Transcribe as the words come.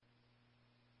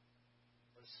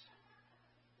us.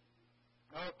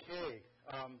 Okay.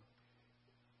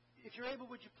 If you're able,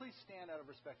 would you please stand out of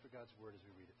respect for God's Word as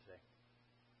we read it today?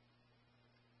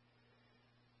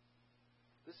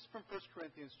 This is from 1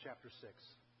 Corinthians chapter 6.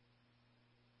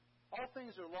 All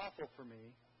things are lawful for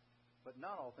me, but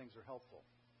not all things are helpful.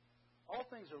 All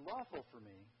things are lawful for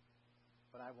me,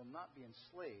 but I will not be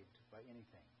enslaved by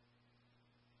anything.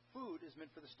 Food is meant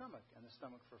for the stomach, and the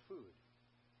stomach for food.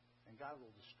 And God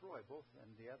will destroy both and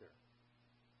the other,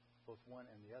 both one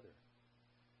and the other.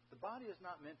 The body is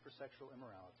not meant for sexual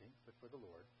immorality, but for the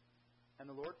Lord, and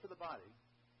the Lord for the body.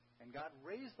 And God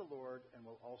raised the Lord and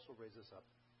will also raise us up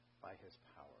by His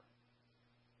power.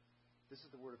 This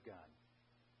is the Word of God.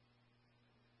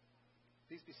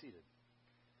 Please be seated.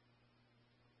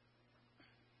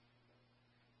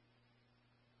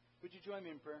 Would you join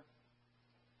me in prayer?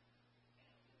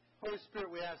 Holy Spirit,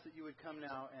 we ask that you would come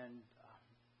now and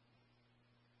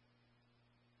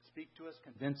speak to us,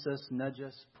 convince us, nudge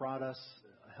us, prod us,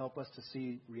 help us to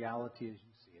see reality as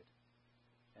you see it,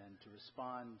 and to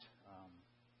respond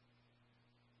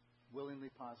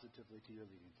willingly, positively to your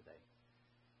leading today.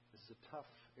 This is a tough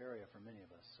area for many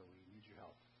of us, so we need your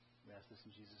help. We ask this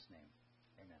in Jesus' name.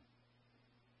 Amen.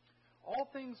 All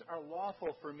things are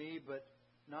lawful for me, but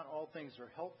not all things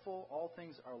are helpful. All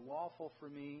things are lawful for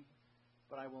me,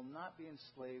 but I will not be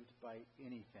enslaved by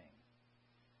anything.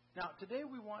 Now, today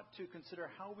we want to consider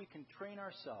how we can train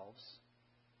ourselves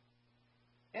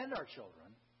and our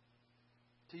children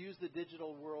to use the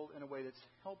digital world in a way that's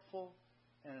helpful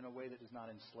and in a way that does not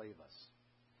enslave us.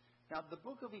 Now, the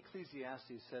book of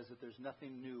Ecclesiastes says that there's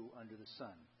nothing new under the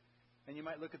sun. And you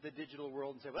might look at the digital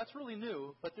world and say, well, that's really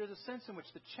new, but there's a sense in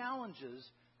which the challenges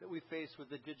that we face with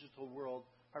the digital world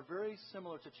are very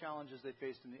similar to challenges they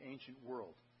faced in the ancient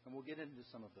world. And we'll get into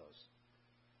some of those.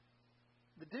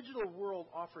 The digital world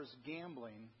offers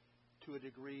gambling to a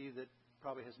degree that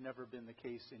probably has never been the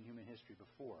case in human history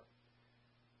before.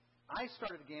 I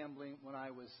started gambling when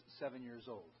I was 7 years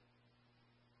old.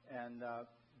 And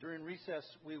during recess,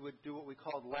 we would do what we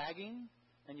called lagging,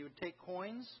 and you would take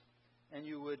coins, and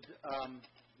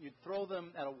you'd throw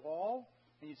them at a wall,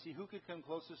 and you'd see who could come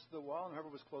closest to the wall, and whoever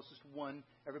was closest won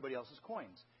everybody else's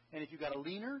coins. And if you got a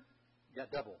leaner, you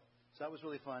got double. So that was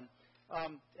really fun.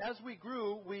 As we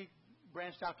grew, we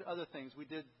branched out to other things. We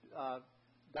did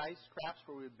dice, craps,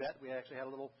 where we would bet. We actually had a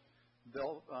little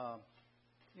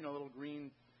little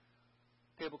green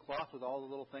tablecloth with all the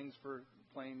little things for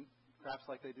playing craps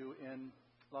like they do in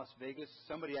Las Vegas.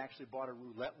 Somebody actually bought a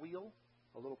roulette wheel,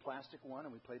 a little plastic one,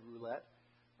 and we played roulette.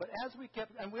 But as we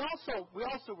kept, and we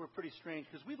also were pretty strange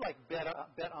because we'd like bet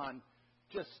on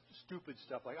just stupid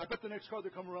stuff like, I bet the next car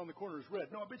that comes around the corner is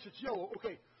red. No, I bet it's yellow.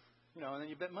 Okay, and then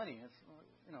you bet money. It's,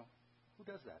 who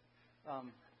does that?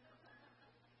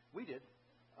 We did,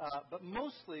 but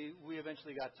mostly we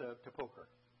eventually got to poker,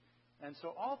 and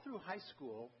so all through high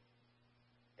school,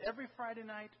 every Friday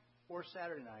night or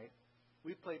Saturday night,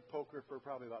 we played poker for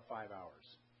probably about 5 hours.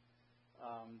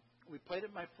 We played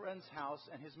at my friend's house,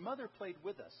 and his mother played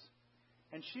with us.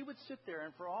 And she would sit there,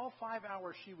 and for all 5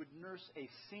 hours, she would nurse a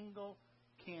single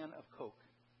can of Coke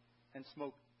and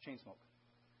chain smoke.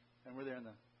 And we're there in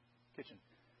the kitchen.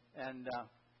 And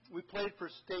we played for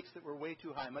stakes that were way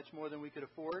too high, much more than we could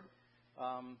afford.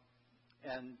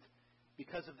 And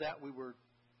because of that, we were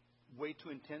way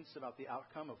too intense about the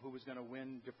outcome of who was going to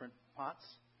win different pots.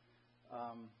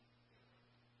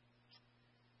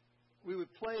 We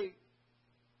would play.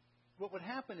 What would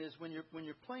happen is when you're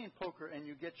playing poker and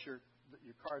you get your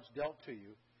cards dealt to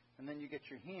you, and then you get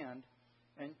your hand,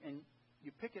 and you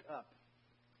pick it up,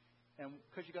 and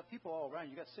because you got people all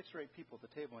around, you got 6 or 8 people at the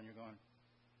table, and you're going,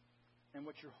 and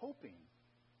what you're hoping,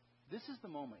 this is the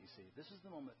moment, you see, this is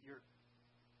the moment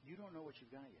you don't know what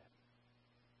you've got yet,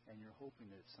 and you're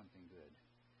hoping that it's something good,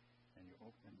 and you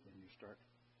open and you start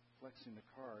flexing the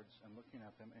cards and looking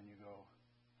at them, and you go.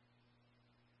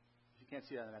 You can't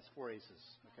see that. That's 4 aces.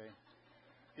 Okay.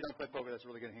 If you don't play poker, that's a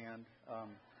really good hand.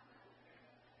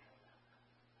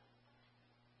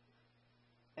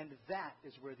 And that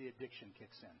is where the addiction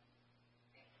kicks in.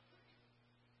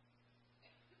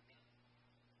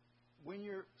 When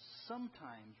you're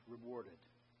sometimes rewarded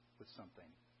with something,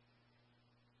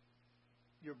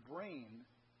 your brain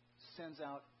sends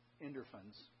out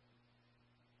endorphins,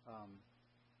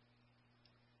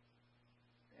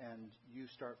 and you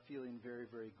start feeling very,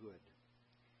 very good.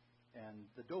 And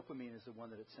the dopamine is the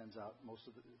one that it sends out most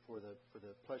of for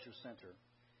the pleasure center.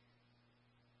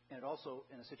 And it also,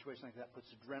 in a situation like that, puts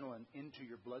adrenaline into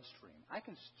your bloodstream. I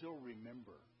can still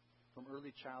remember from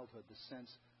early childhood the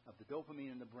sense of the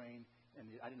dopamine in the brain,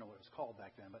 and I didn't know what it was called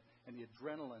back then, and the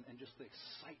adrenaline and just the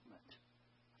excitement.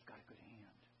 I've got a good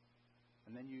hand. And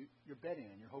And then you're betting,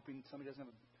 and you're hoping somebody doesn't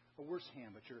have a worse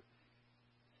hand. But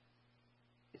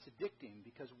it's addicting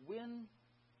because when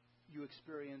you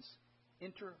experience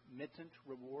intermittent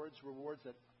rewards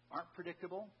that aren't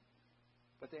predictable,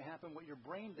 but they happen, what your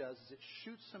brain does is it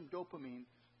shoots some dopamine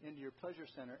into your pleasure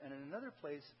center, and in another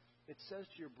place, it says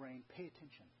to your brain, pay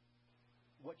attention.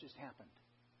 What just happened?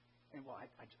 And, well,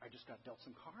 I just got dealt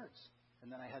some cards, and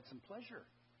then I had some pleasure.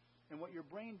 And what your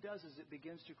brain does is it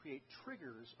begins to create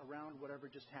triggers around whatever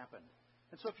just happened.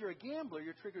 And so if you're a gambler,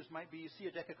 your triggers might be you see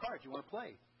a deck of cards, you want to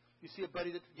play. You see a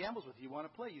buddy that gambles with you want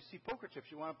to play. You see poker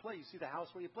chips, you want to play. You see the house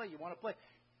where you play, you want to play.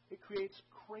 It creates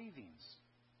cravings.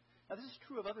 Now, this is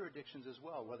true of other addictions as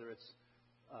well, whether it's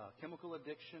chemical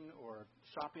addiction or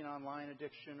shopping online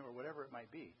addiction or whatever it might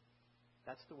be.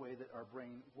 That's the way that our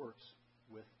brain works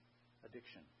with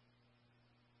addiction.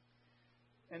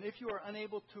 And if you are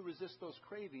unable to resist those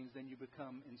cravings, then you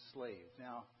become enslaved.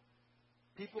 Now,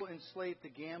 people enslaved to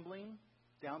gambling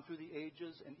down through the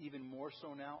ages, and even more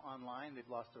so now online, they've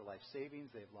lost their life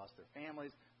savings, they've lost their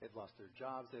families, they've lost their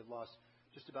jobs, they've lost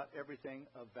just about everything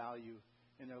of value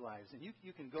in their lives. And you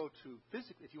can go to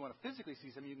physically, if you want to physically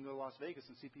see something, you can go to Las Vegas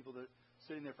and see people that are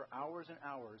sitting there for hours and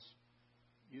hours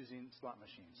using slot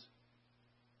machines.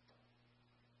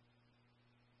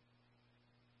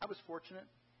 I was fortunate.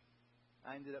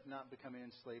 I ended up not becoming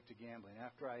enslaved to gambling. A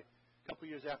couple of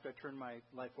years after I turned my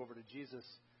life over to Jesus,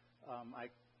 I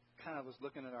kind of was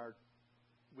looking at our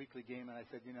weekly game, and I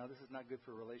said, this is not good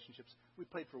for relationships. We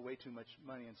played for way too much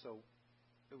money, and so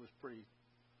it was pretty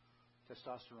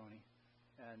testosterone-y.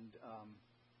 And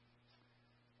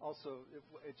also,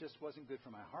 it just wasn't good for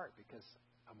my heart because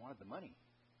I wanted the money.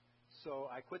 So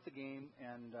I quit the game,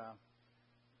 and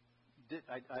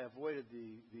I avoided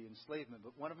the enslavement,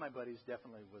 but one of my buddies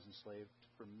definitely was enslaved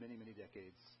for many, many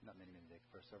decades,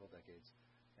 for several decades,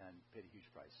 and paid a huge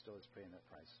price, still is paying that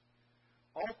price.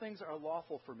 All things are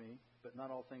lawful for me, but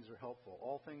not all things are helpful.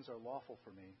 All things are lawful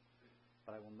for me,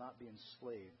 but I will not be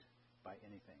enslaved by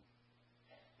anything.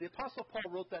 The Apostle Paul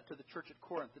wrote that to the church at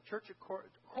Corinth. The church at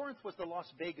Corinth was the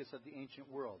Las Vegas of the ancient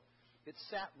world. It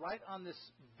sat right on this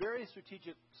very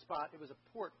strategic spot. It was a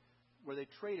port where they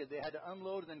traded. They had to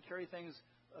unload and then carry things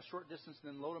a short distance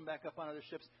and then load them back up on other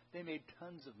ships. They made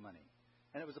tons of money.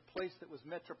 And it was a place that was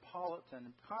metropolitan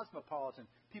and cosmopolitan,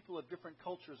 people of different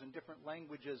cultures and different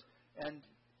languages, and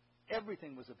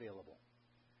everything was available.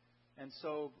 And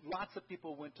so lots of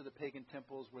people went to the pagan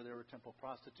temples where there were temple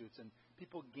prostitutes, and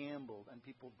people gambled and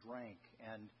people drank.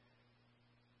 And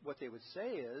what they would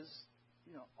say is,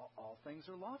 all things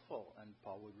are lawful. And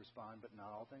Paul would respond, but not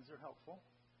all things are helpful.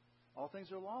 All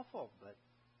things are lawful, but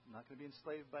I'm not going to be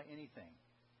enslaved by anything.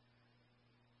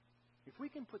 If we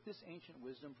can put this ancient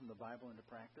wisdom from the Bible into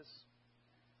practice,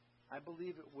 I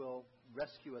believe it will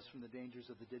rescue us from the dangers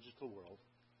of the digital world,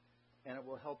 and it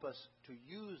will help us to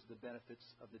use the benefits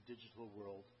of the digital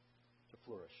world to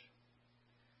flourish.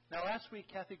 Now, last week,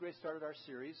 Kathy Gray started our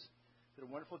series, did a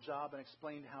wonderful job, and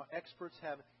explained how experts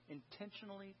have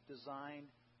intentionally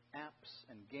designed apps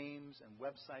and games and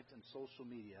websites and social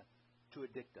media to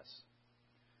addict us.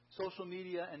 Social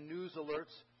media and news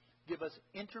alerts give us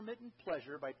intermittent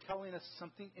pleasure by telling us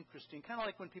something interesting, kind of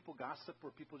like when people gossip or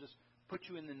people just put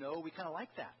you in the know. We kind of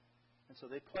like that. And so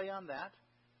they play on that.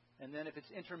 And then if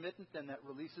it's intermittent, then that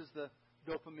releases the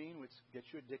dopamine, which gets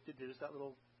you addicted to just that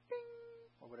little ding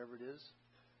or whatever it is.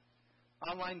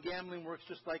 Online gambling works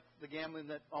just like the gambling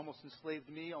that almost enslaved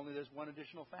me, only there's one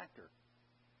additional factor.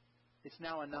 It's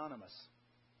now anonymous.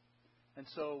 And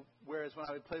so, whereas when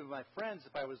I would play with my friends,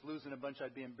 if I was losing a bunch,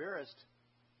 I'd be embarrassed.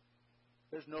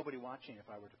 There's nobody watching if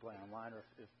I were to play online or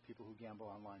if people who gamble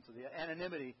online. So the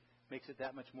anonymity makes it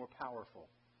that much more powerful.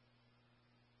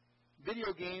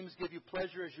 Video games give you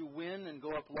pleasure as you win and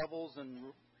go up levels, and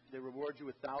they reward you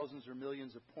with thousands or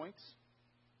millions of points.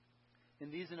 In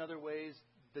these and other ways,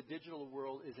 the digital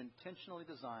world is intentionally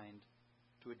designed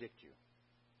to addict you.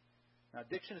 Now,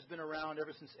 addiction has been around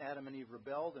ever since Adam and Eve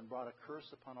rebelled and brought a curse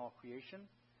upon all creation.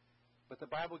 But the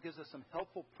Bible gives us some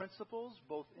helpful principles,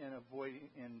 both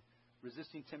in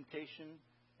resisting temptation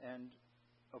and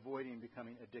avoiding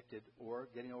becoming addicted or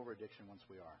getting over addiction once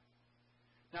we are.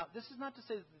 Now, this is not to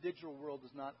say that the digital world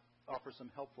does not offer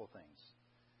some helpful things.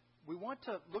 We want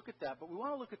to look at that, but we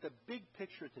want to look at the big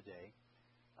picture today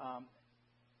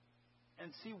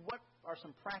and see what are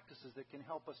some practices that can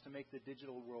help us to make the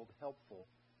digital world helpful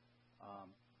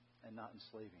and not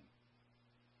enslaving.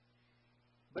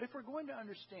 But if we're going to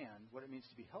understand what it means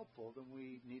to be helpful, then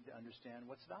we need to understand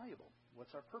what's valuable.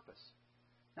 What's our purpose?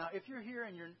 Now, if you're here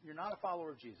and you're not a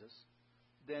follower of Jesus,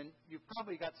 then you've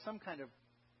probably got some kind of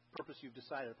purpose you've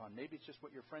decided upon. Maybe it's just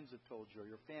what your friends have told you or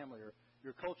your family or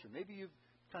your culture. Maybe you've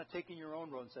kind of taking your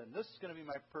own road and saying, this is going to be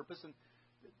my purpose. And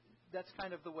that's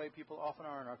kind of the way people often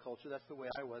are in our culture. That's the way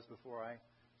I was before I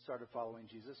started following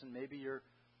Jesus. And maybe your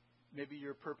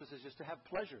purpose is just to have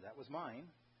pleasure. That was mine.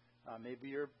 Maybe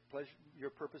your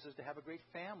purpose is to have a great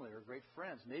family or great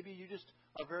friends. Maybe you just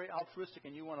are very altruistic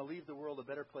and you want to leave the world a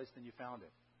better place than you found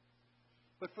it.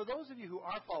 But for those of you who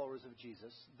are followers of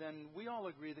Jesus, then we all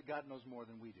agree that God knows more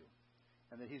than we do,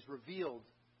 and that He's revealed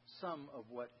some of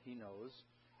what He knows,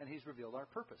 and He's revealed our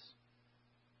purpose.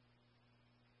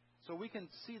 So we can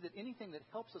see that anything that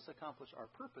helps us accomplish our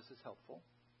purpose is helpful.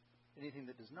 Anything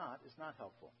that does not is not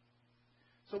helpful.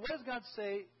 So what does God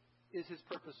say is His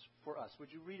purpose for us?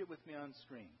 Would you read it with me on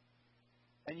screen?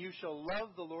 And you shall love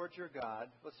the Lord your God.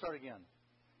 Let's start again.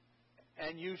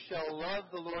 And you shall love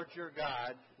the Lord your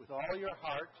God with all your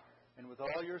heart and with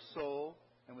all your soul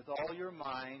and with all your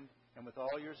mind and with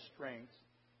all your strength.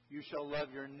 You shall love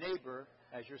your neighbor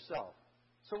as yourself.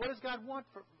 So what does God want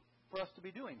for us to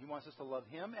be doing? He wants us to love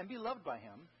Him and be loved by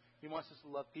Him. He wants us to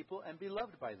love people and be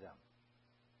loved by them.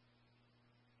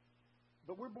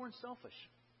 But we're born selfish.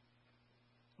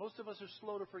 Most of us are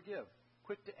slow to forgive,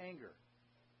 quick to anger.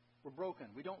 We're broken.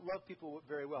 We don't love people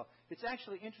very well. It's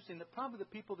actually interesting that probably the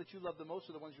people that you love the most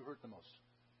are the ones you hurt the most.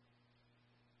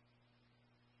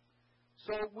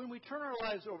 So when we turn our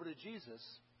lives over to Jesus,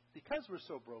 because we're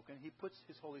so broken, He puts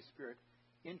His Holy Spirit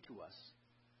into us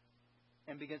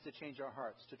and begins to change our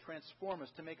hearts, to transform us,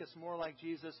 to make us more like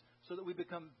Jesus so that we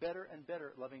become better and better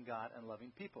at loving God and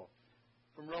loving people.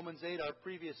 From Romans 8, our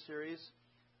previous series,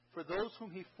 for those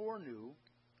whom He foreknew,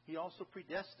 He also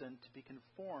predestined to be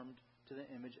conformed to the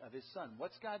image of His Son.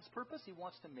 What's God's purpose? He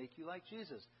wants to make you like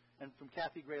Jesus. And from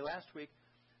Kathy Gray last week,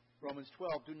 Romans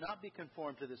 12, do not be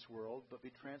conformed to this world, but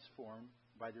be transformed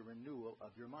by the renewal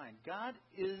of your mind. God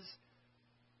is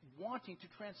wanting to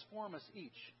transform us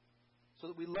each so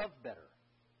that we love better.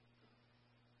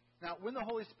 Now, when the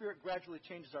Holy Spirit gradually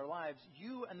changes our lives,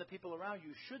 you and the people around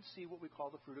you should see what we call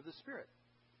the fruit of the Spirit.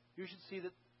 You should see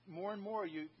that more and more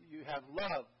you have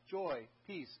love, joy,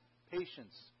 peace,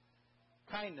 patience,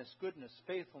 kindness, goodness,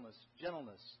 faithfulness,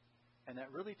 gentleness, and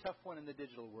that really tough one in the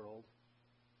digital world,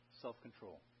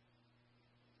 self-control.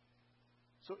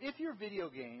 So if your video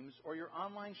games or your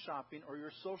online shopping or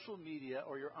your social media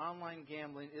or your online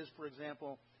gambling is, for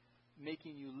example,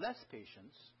 making you less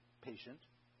patient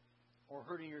or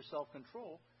hurting your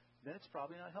self-control, then it's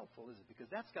probably not helpful, is it? Because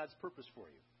that's God's purpose for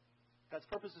you. God's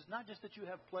purpose is not just that you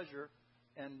have pleasure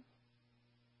and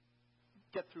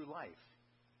get through life.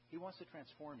 He wants to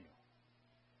transform you.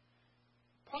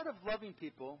 Part of loving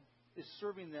people is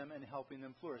serving them and helping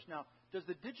them flourish. Now, does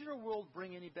the digital world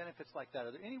bring any benefits like that?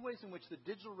 Are there any ways in which the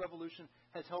digital revolution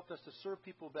has helped us to serve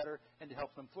people better and to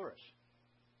help them flourish?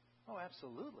 Oh,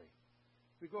 absolutely.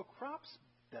 We grow crops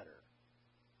better.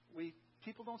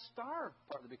 People don't starve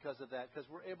partly because of that, because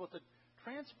we're able to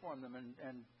transform them,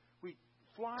 and we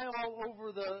fly all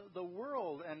over the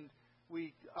world, and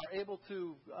we are able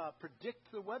to predict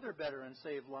the weather better and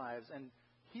save lives and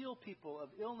heal people of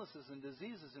illnesses and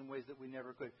diseases in ways that we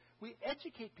never could. We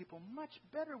educate people much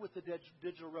better with the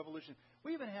digital revolution.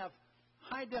 We even have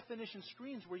high-definition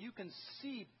screens where you can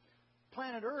see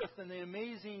planet Earth and the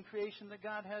amazing creation that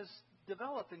God has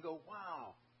developed and go,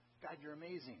 wow, God, you're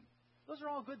amazing. Those are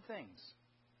all good things.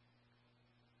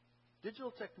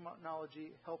 Digital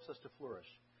technology helps us to flourish.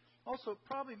 Also,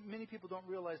 probably many people don't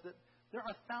realize that there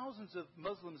are thousands of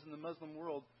Muslims in the Muslim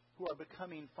world who are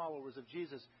becoming followers of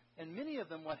Jesus. And many of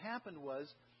them, what happened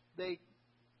was they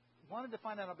wanted to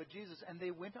find out about Jesus, and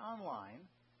they went online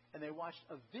and they watched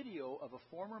a video of a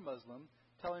former Muslim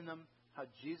telling them how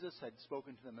Jesus had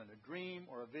spoken to them in a dream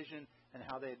or a vision and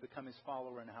how they had become His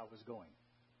follower and how it was going.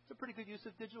 It's a pretty good use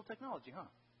of digital technology, huh?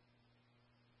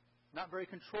 Not very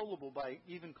controllable by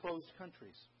even closed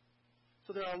countries.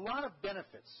 So there are a lot of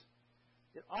benefits.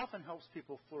 It often helps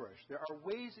people flourish. There are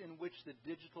ways in which the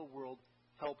digital world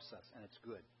helps us, and it's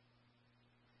good.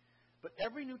 But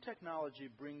every new technology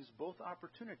brings both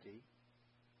opportunity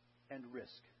and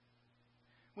risk.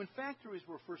 When factories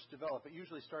were first developed, it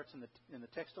usually starts in the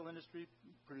textile industry,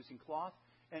 producing cloth.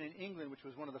 And in England, which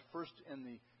was one of the first in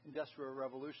the Industrial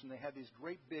Revolution, they had these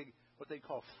great big, what they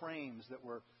call frames that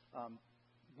were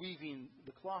weaving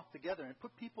the cloth together, and it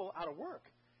put people out of work.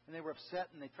 And they were upset,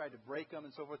 and they tried to break them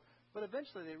and so forth. But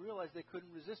eventually they realized they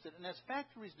couldn't resist it. And as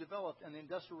factories developed and the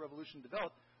Industrial Revolution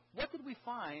developed, what did we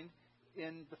find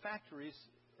in the factories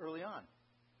early on?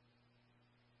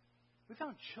 We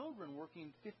found children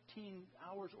working 15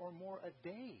 hours or more a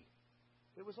day.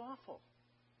 It was awful.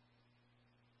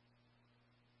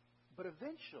 But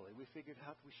eventually we figured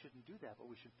out we shouldn't do that, but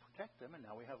we should protect them, and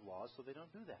now we have laws so they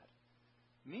don't do that.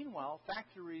 Meanwhile,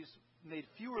 factories made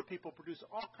fewer people produce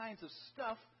all kinds of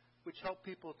stuff which help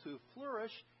people to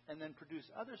flourish and then produce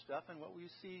other stuff. And what we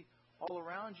see all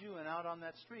around you and out on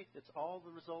that street, it's all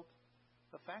the result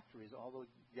of factories, all the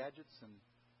gadgets and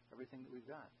everything that we've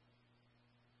got.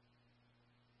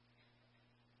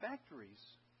 Factories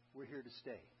were here to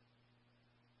stay.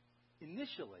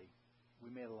 Initially, we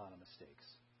made a lot of mistakes.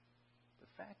 The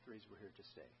factories were here to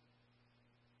stay.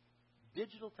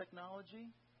 Digital technology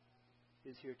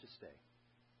is here to stay.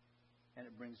 And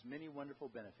it brings many wonderful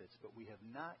benefits, but we have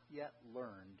not yet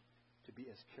learned to be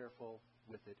as careful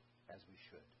with it as we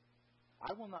should.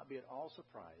 I will not be at all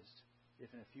surprised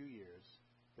if in a few years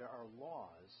there are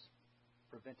laws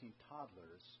preventing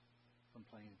toddlers from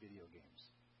playing video games.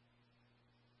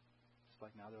 Just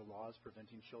like now there are laws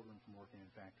preventing children from working in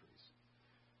factories.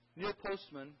 Neil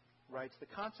Postman writes, "The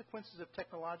consequences of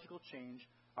technological change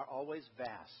are always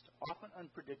vast, often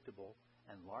unpredictable,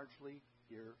 and largely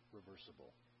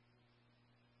irreversible."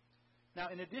 Now,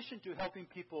 in addition to helping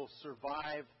people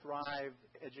survive, thrive,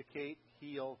 educate,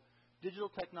 heal, digital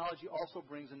technology also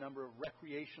brings a number of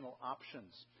recreational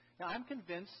options. Now, I'm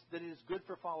convinced that it is good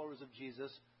for followers of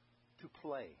Jesus to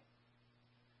play,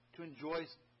 to enjoy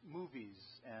movies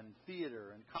and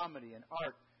theater and comedy and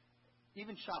art,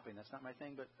 even shopping. That's not my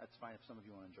thing, but that's fine if some of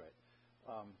you want to enjoy it.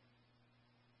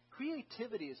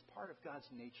 Creativity is part of God's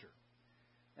nature.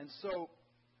 And so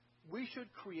we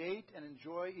should create and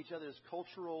enjoy each other's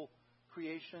cultural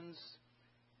creations.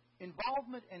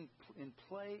 Involvement in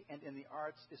play and in the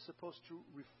arts is supposed to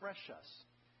refresh us.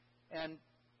 And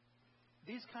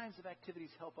these kinds of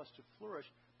activities help us to flourish,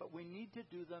 but we need to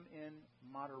do them in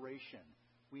moderation.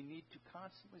 We need to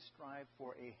constantly strive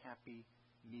for a happy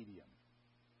medium.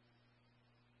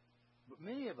 But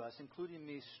many of us, including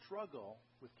me, struggle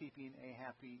with keeping a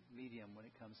happy medium when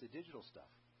it comes to digital stuff,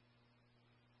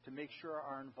 to make sure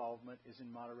our involvement is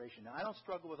in moderation. Now, I don't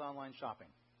struggle with online shopping.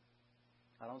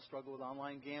 I don't struggle with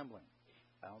online gambling.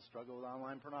 I don't struggle with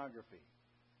online pornography.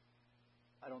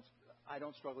 I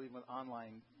don't struggle even with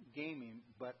online gaming,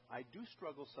 but I do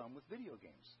struggle some with video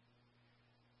games.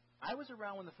 I was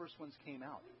around when the first ones came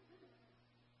out.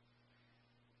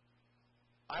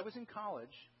 I was in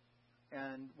college,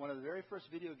 and one of the very first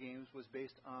video games was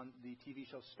based on the TV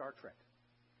show Star Trek.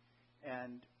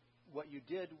 And what you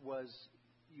did was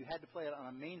you had to play it on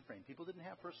a mainframe. People didn't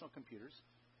have personal computers.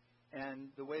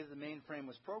 And the way that the mainframe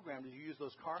was programmed is you use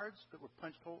those cards that were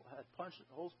had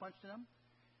holes punched in them.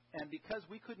 And because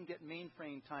we couldn't get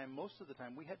mainframe time most of the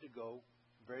time, we had to go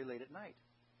very late at night.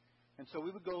 And so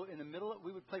we would go in the middle,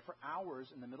 we would play for hours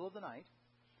in the middle of the night.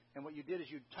 And what you did is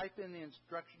you'd type in the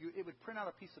instruction, it would print out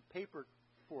a piece of paper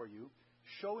for you,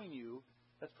 showing you,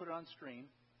 let's put it on screen.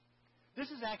 This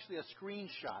is actually a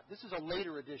screenshot. This is a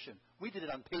later edition. We did it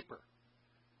on paper.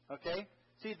 Okay?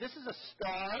 See, this is a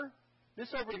star.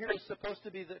 This over here is supposed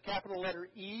to be the capital letter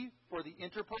E for the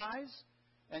Enterprise.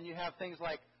 And you have things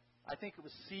like, I think it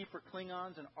was C for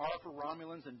Klingons and R for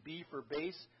Romulans and B for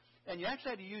base. And you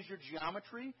actually had to use your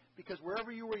geometry because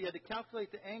wherever you were, you had to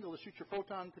calculate the angle to shoot your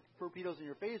photon torpedoes and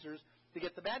your phasers to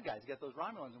get the bad guys, to get those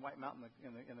Romulans and wipe them out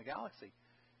in the galaxy.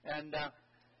 And that's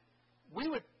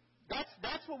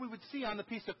what we would see on the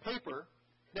piece of paper.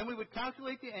 Then we would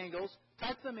calculate the angles,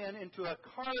 type them into a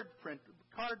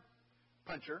card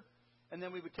puncher, and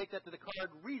then we would take that to the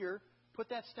card reader, put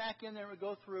that stack in there, it would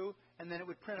go through, and then it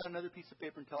would print out another piece of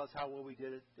paper and tell us how well we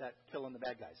did at killing the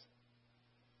bad guys.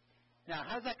 Now,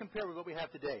 how does that compare with what we have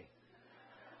today?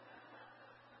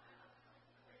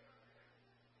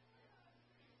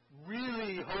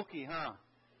 Really hokey, huh?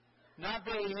 Not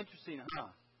very interesting, huh?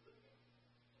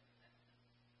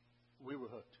 We were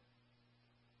hooked.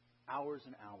 Hours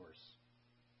and hours.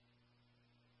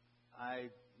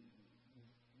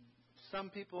 Some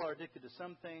people are addicted to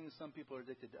some things. Some people are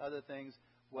addicted to other things.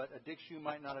 What addicts you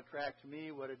might not attract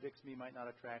me. What addicts me might not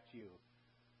attract you.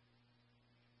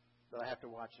 But I have to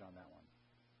watch it on that one.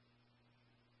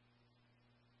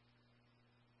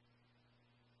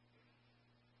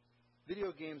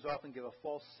 Video games often give a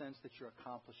false sense that you're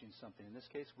accomplishing something. In this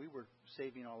case, we were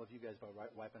saving all of you guys by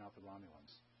wiping out the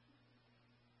Romulans.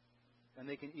 And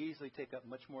they can easily take up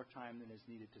much more time than is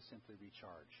needed to simply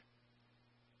recharge.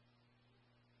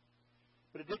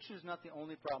 But addiction is not the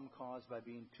only problem caused by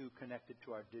being too connected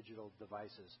to our digital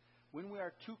devices. When we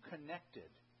are too connected,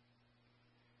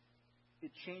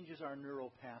 it changes our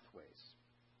neural pathways.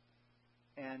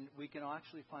 And we can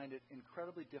actually find it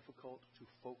incredibly difficult to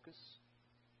focus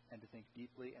and to think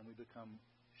deeply, and we become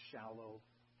shallow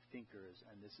thinkers,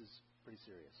 and this is pretty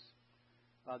serious.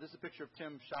 This is a picture of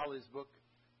Tim Shalley's book.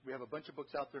 We have a bunch of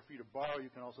books out there for you to borrow. You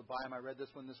can also buy them. I read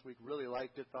this one this week, really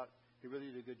liked it, thought he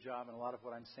really did a good job, and a lot of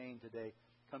what I'm saying today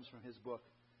comes from his book.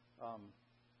 I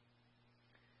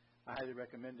highly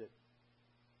recommend it.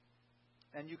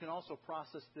 And you can also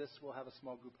process this. We'll have a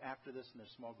small group after this, and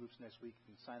there's small groups next week.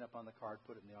 You can sign up on the card,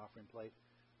 put it in the offering plate,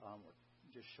 or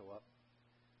just show up.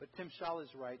 But Tim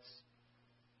Challies writes,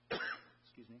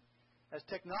 excuse me, as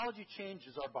technology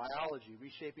changes our biology,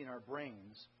 reshaping our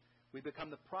brains, we become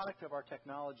the product of our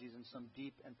technologies in some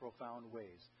deep and profound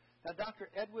ways. Now, Dr.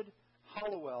 Edward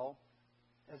Hallowell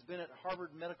has been at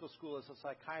Harvard Medical School as a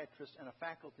psychiatrist and a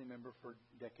faculty member for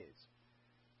decades.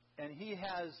 And he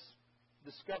has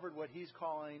discovered what he's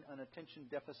calling an attention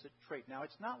deficit trait. Now,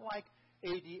 it's not like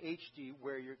ADHD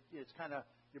where you're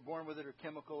born with it or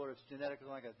chemical or it's genetic or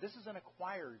something like that. This is an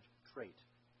acquired trait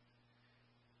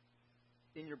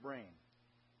in your brain.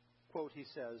 Quote, he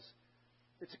says,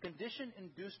 it's a condition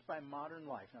induced by modern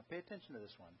life. Now, pay attention to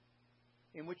this one.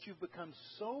 In which you've become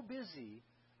so busy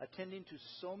attending to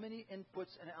so many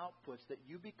inputs and outputs that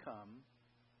you become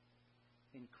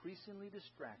increasingly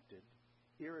distracted,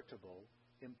 irritable,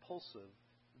 impulsive,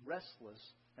 restless,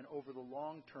 and over the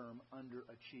long term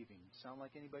underachieving. Sound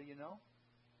like anybody you know?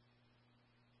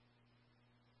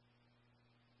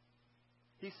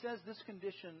 He says this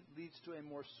condition leads to a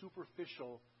more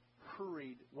superficial,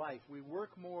 hurried life. We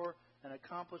work more and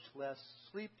accomplish less,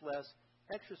 sleep less,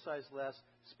 exercise less,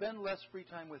 spend less free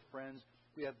time with friends.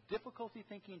 We have difficulty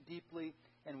thinking deeply,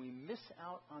 and we miss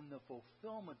out on the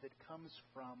fulfillment that comes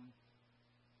from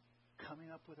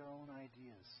coming up with our own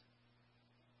ideas,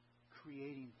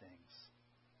 creating things.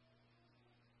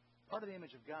 Part of the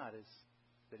image of God is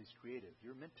that He's creative.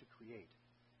 You're meant to create.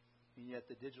 And yet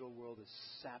the digital world is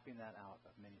sapping that out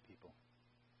of many people.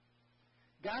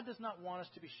 God does not want us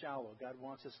to be shallow. God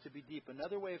wants us to be deep.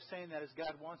 Another way of saying that is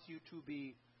God wants you to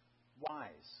be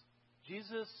wise.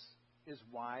 Jesus is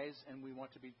wise, and we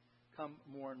want to become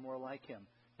more and more like Him.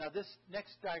 Now, this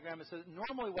next diagram, it says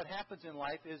normally what happens in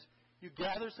life is you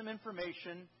gather some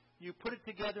information, you put it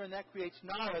together, and that creates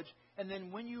knowledge. And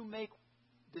then when you make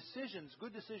decisions,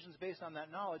 good decisions based on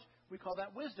that knowledge, we call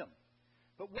that wisdom.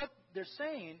 But what they're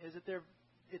saying is that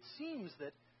it seems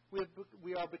that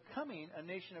we are becoming a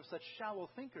nation of such shallow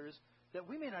thinkers that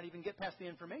we may not even get past the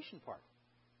information part.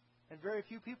 And very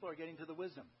few people are getting to the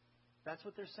wisdom. That's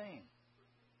what they're saying.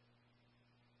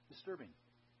 Disturbing.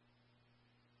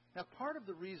 Now, part of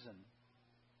the reason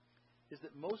is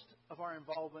that most of our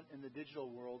involvement in the digital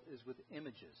world is with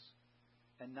images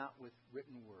and not with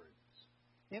written words.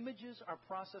 Images are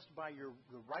processed by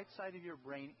the right side of your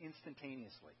brain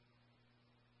instantaneously,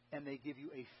 and they give you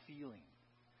a feeling.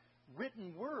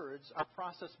 Written words are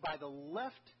processed by the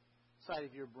left side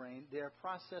of your brain. They are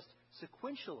processed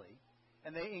sequentially,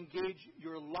 and they engage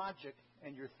your logic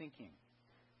and your thinking.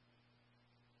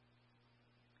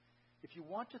 If you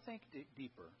want to think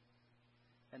deeper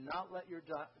and not let your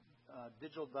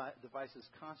digital devices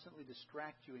constantly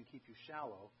distract you and keep you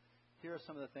shallow, here are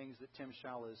some of the things that Tim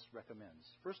Challies recommends.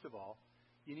 First of all,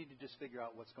 you need to just figure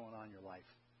out what's going on in your life.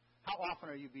 How often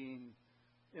are you being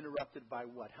interrupted by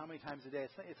what? How many times a day?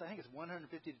 I think it's 150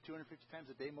 to 250 times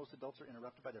a day most adults are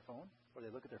interrupted by their phone, or they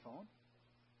look at their phone.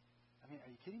 I mean, are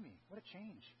you kidding me? What a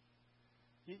change.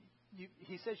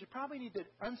 He says you probably need to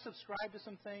unsubscribe to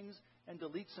some things and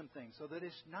delete some things so that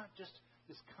it's not just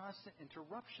this constant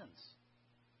interruptions.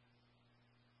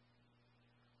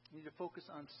 You need to focus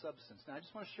on substance. Now, I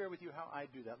just want to share with you how I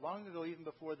do that. Long ago, even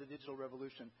before the digital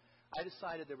revolution, I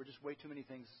decided there were just way too many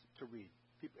things to read.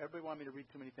 Everybody wanted me to read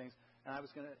too many things, and I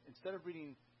was going to, instead of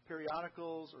reading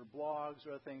periodicals or blogs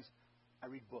or other things, I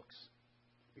read books.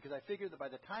 Because I figured that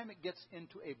by the time it gets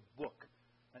into a book,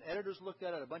 an editor's looked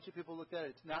at it, a bunch of people looked at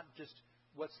it, it's not just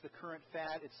what's the current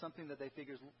fad, it's something that they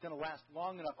figure is going to last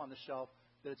long enough on the shelf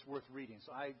that it's worth reading.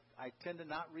 So I tend to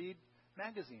not read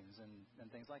magazines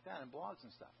and things like that and blogs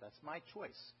and stuff. That's my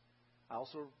choice. I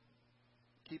also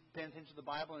keep paying attention to the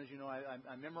Bible, and as you know,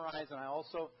 I memorize, and I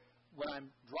also, when I'm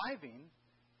driving,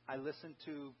 I listen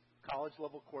to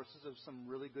college-level courses of some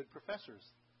really good professors.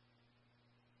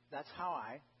 That's how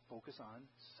I focus on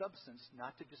substance,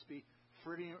 not to just be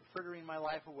frittering my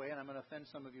life away, and I'm going to offend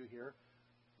some of you here,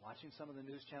 watching some of the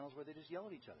news channels where they just yell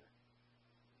at each other.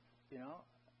 You know,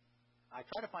 I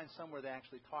try to find some where they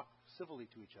actually talk civilly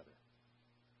to each other.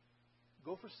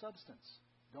 Go for substance.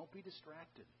 Don't be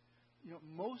distracted. You know,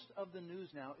 most of the news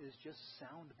now is just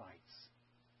sound bites.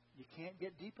 You can't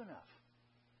get deep enough.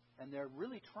 And they're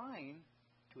really trying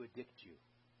to addict you.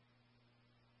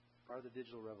 Part of the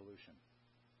digital revolution.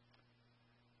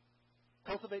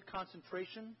 Cultivate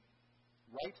concentration.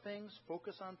 Write things,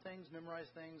 focus on things, memorize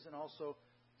things, and also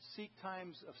seek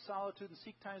times of solitude and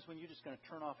seek times when you're just going to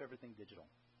turn off everything digital.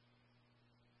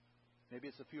 Maybe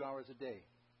it's a few hours a day.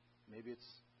 Maybe it's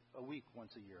a week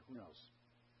once a year. Who knows?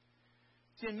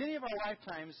 See, in many of our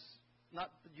lifetimes,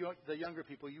 not the younger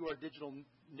people, you are digital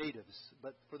natives.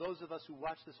 But for those of us who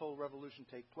watched this whole revolution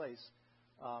take place,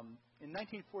 in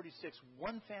 1946,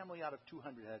 one family out of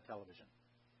 200 had a television.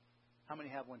 How many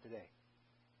have one today?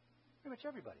 Pretty much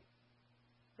everybody.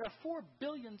 There are 4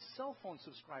 billion cell phone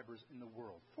subscribers in the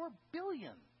world. 4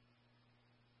 billion.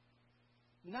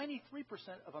 93%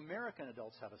 of American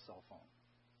adults have a cell phone.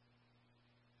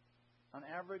 On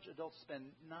average, adults spend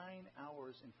 9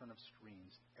 hours in front of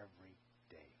screens every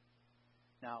day.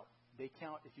 Now, they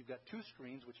count, if you've got 2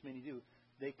 screens, which many do,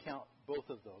 they count both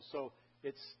of those. So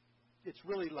it's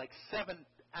really like 7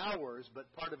 hours,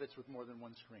 but part of it's with more than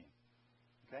one screen.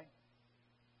 Okay?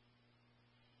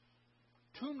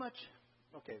 Too much.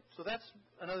 Okay, so that's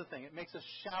another thing. It makes us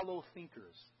shallow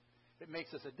thinkers. It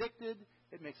makes us addicted.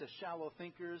 It makes us shallow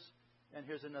thinkers. And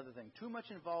here's another thing. Too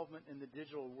much involvement in the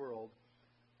digital world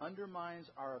undermines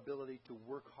our ability to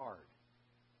work hard.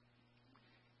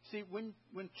 See, when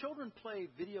children play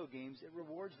video games, it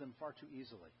rewards them far too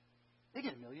easily. They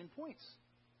get 1 million points.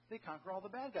 They conquer all the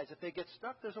bad guys. If they get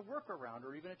stuck, there's a workaround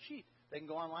or even a cheat. They can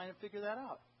go online and figure that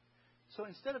out. So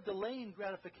instead of delaying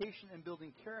gratification and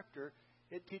building character,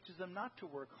 it teaches them not to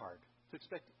work hard, to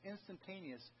expect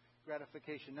instantaneous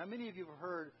gratification. Now, many of you have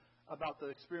heard about the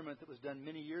experiment that was done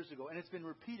many years ago, and it's been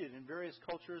repeated in various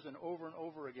cultures and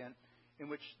over again, in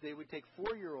which they would take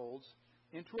 4-year-olds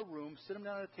into a room, sit them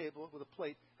down at a table with a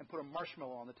plate, and put a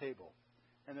marshmallow on the table.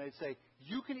 And they'd say,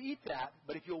 you can eat that,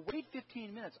 but if you'll wait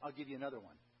 15 minutes, I'll give you another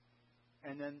one.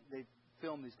 And then they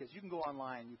film these kids. You can go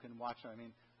online, you can watch them. I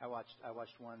mean, I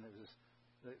watched one. There was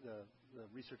this, the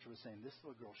researcher was saying, this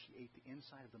little girl, she ate the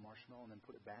inside of the marshmallow and then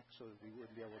put it back so that we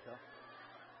wouldn't be able to tell.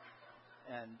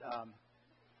 And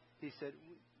he said,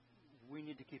 we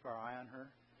need to keep our eye on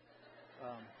her.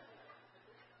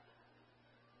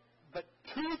 But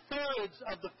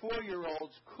 2/3 of the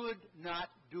 4-year-olds could not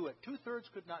do it. 2/3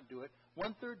 could not do it.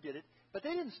 1/3 did it. But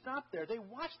they didn't stop there. They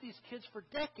watched these kids for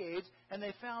decades, and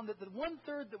they found that the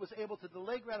 1/3 that was able to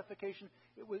delay gratification,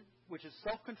 which is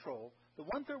self-control, the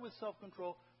 1/3 with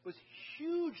self-control was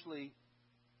hugely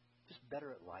just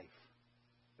better at life.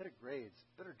 Better grades,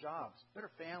 better jobs,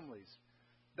 better families,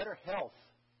 better health.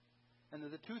 And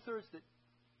the 2/3 that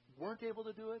weren't able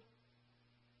to do it,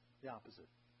 the opposite.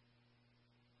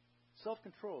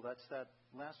 Self-control, that's that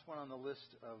last one on the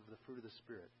list of the fruit of the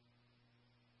Spirit.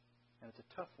 And it's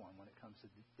a tough one when it comes to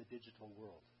the digital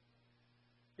world.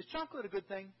 Is chocolate a good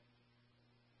thing?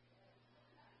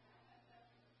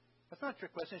 That's not a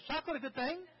trick question. Is chocolate a good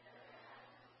thing?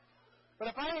 But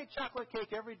if I ate chocolate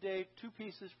cake every day, 2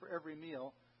 pieces for every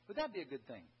meal, would that be a good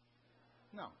thing?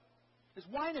 No. Is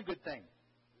wine a good thing?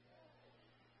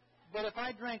 But if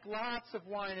I drank lots of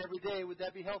wine every day, would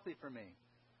that be healthy for me?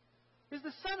 Is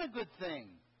the sun a good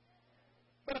thing?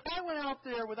 But if I went out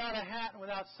there without a hat and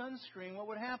without sunscreen, what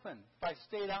would happen if I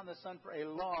stayed out in the sun for a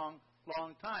long,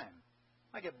 long time?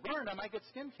 I might get burned. I might get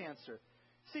skin cancer.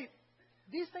 See,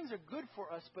 these things are good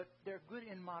for us, but they're good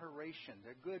in moderation.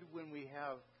 They're good when we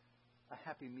have a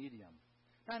happy medium.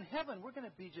 Now, in heaven, we're going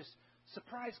to be just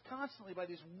surprised constantly by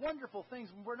these wonderful things.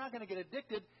 We're not going to get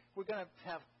addicted. We're going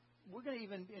to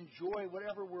even enjoy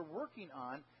whatever we're working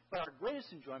on, but our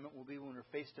greatest enjoyment will be when we're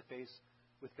face to face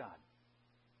with God.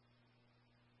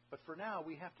 But for now,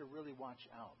 we have to really watch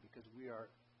out because we are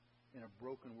in a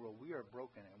broken world. We are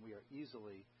broken and we are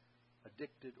easily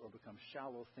addicted or become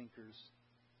shallow thinkers.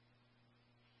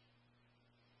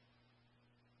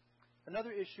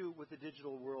 Another issue with the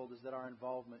digital world is that our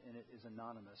involvement in it is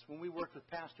anonymous. When we worked with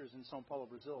pastors in São Paulo,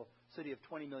 Brazil, a city of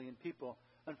 20 million people,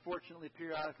 unfortunately,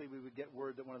 periodically we would get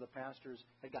word that one of the pastors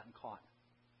had gotten caught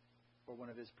or one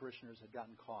of his parishioners had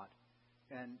gotten caught.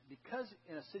 And because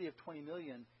in a city of 20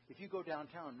 million, if you go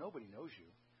downtown, nobody knows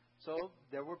you. So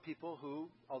there were people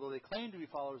who, although they claimed to be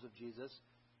followers of Jesus,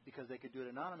 because they could do it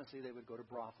anonymously, they would go to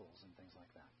brothels and things like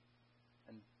that.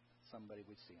 And somebody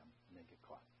would see them and they'd get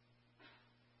caught.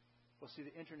 Well, see,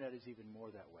 the internet is even more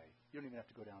that way. You don't even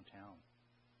have to go downtown.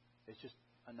 It's just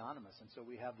anonymous. And so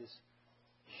we have this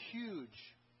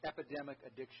huge epidemic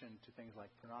addiction to things like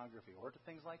pornography or to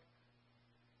things like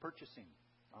purchasing,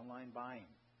 online buying.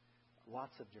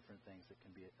 Lots of different things that can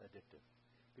be addictive.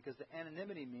 Because the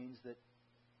anonymity means that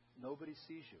nobody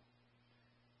sees you.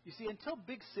 You see, until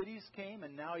big cities came,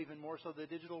 and now even more so the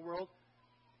digital world,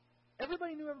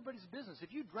 everybody knew everybody's business.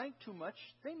 If you drank too much,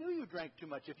 they knew you drank too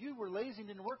much. If you were lazy and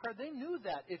didn't work hard, they knew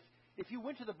that. If you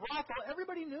went to the brothel,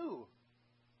 everybody knew.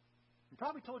 You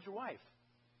probably told your wife.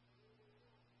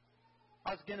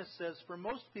 As Guinness says, for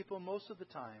most people, most of the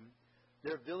time,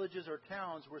 their villages or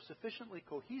towns were sufficiently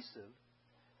cohesive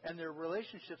and their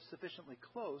relationships sufficiently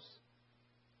close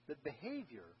that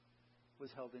behavior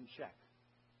was held in check.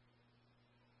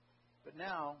 But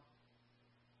now,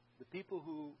 the people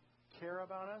who care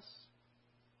about us,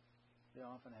 they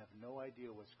often have no idea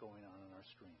what's going on our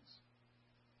screens.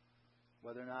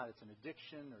 Whether or not it's an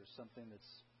addiction or something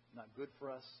that's not good for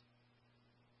us.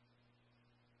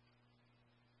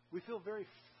 We feel very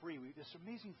free. This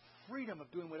amazing freedom of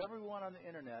doing whatever we want on the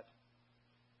internet,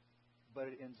 but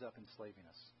it ends up enslaving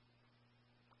us.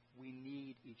 We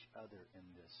need each other in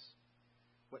this.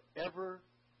 Whatever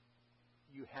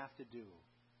you have to do,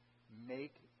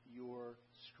 make your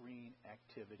screen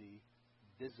activity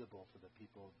visible to the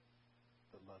people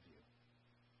that love you.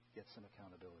 Get some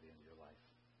accountability in your life.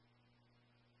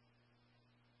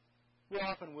 We're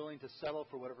often willing to settle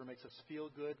for whatever makes us feel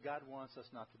good. God wants us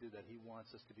not to do that. He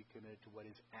wants us to be committed to what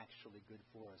is actually good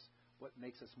for us, what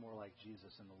makes us more like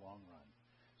Jesus in the long run.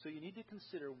 So you need to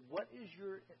consider, what is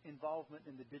your involvement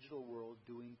in the digital world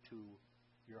doing to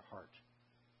your heart?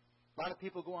 A lot of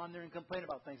people go on there and complain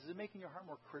about things. Is it making your heart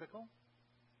more critical?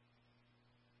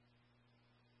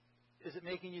 Is it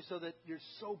making you so that you're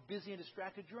so busy and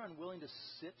distracted you're unwilling to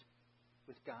sit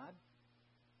with God?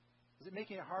 Is it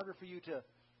making it harder for you to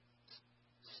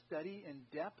study in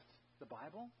depth the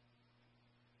Bible?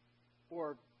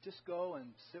 Or just go and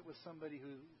sit with somebody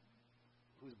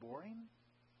who's boring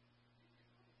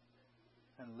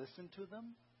and listen to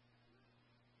them?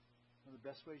 One of the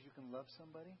best ways you can love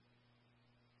somebody.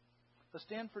 The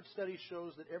Stanford study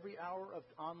shows that every hour of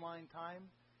online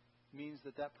time means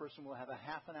that person will have a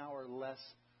half an hour less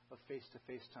of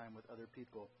face-to-face time with other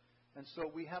people. And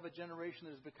so we have a generation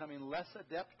that is becoming less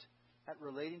adept at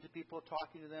relating to people,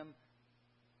 talking to them,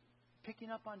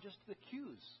 picking up on just the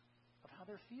cues of how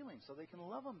they're feeling so they can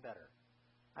love them better.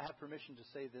 I have permission to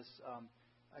say this.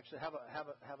 Actually, have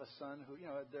a son who,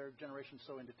 their generation's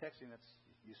so into texting. That's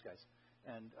you guys,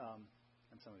 and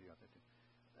some of you out there too.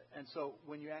 And so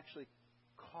when you actually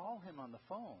call him on the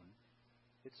phone,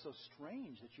 it's so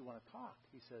strange that you want to talk.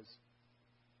 He says,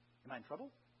 "Am I in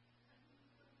trouble?"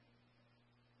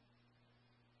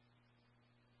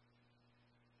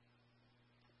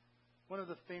 One of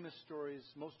the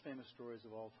most famous stories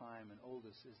of all time and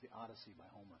oldest is the Odyssey by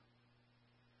Homer.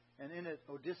 And in it,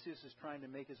 Odysseus is trying to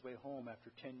make his way home after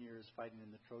 10 years fighting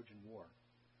in the Trojan War.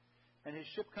 And his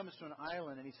ship comes to an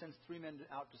island, and he sends 3 men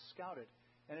out to scout it.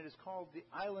 And it is called the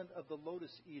Island of the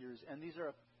Lotus Eaters. And these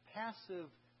are passive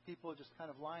people just kind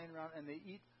of lying around, and they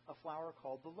eat a flower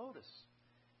called the lotus.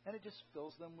 And it just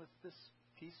fills them with this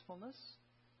peacefulness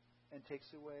and takes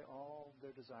away all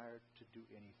their desire to do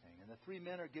anything. And the 3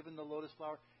 men are given the lotus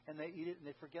flower, and they eat it, and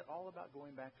they forget all about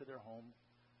going back to their home.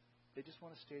 They just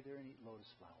want to stay there and eat lotus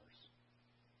flowers.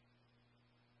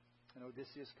 And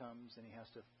Odysseus comes, and he has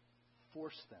to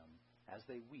force them, as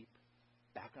they weep,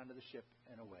 back onto the ship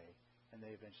and away, and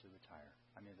they eventually retire.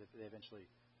 They eventually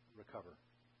recover.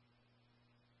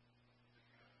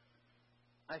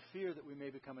 I fear that we may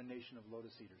become a nation of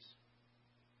lotus eaters,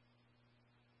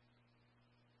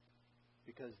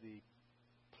 because the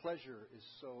pleasure is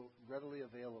so readily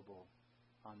available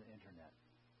on the internet.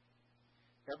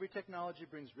 Every technology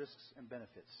brings risks and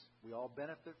benefits. We all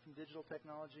benefit from digital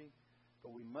technology,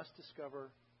 but we must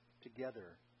discover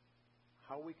together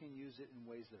how we can use it in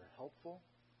ways that are helpful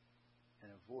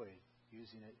and avoid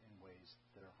using it in ways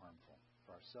that are harmful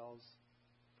for ourselves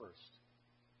first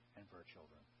and for our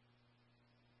children.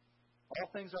 All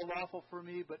things are lawful for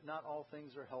me, but not all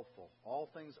things are helpful.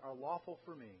 All things are lawful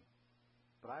for me,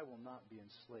 but I will not be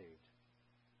enslaved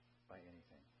by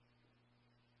anything.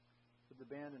 Would the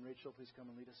band and Rachel please come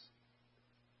and lead us?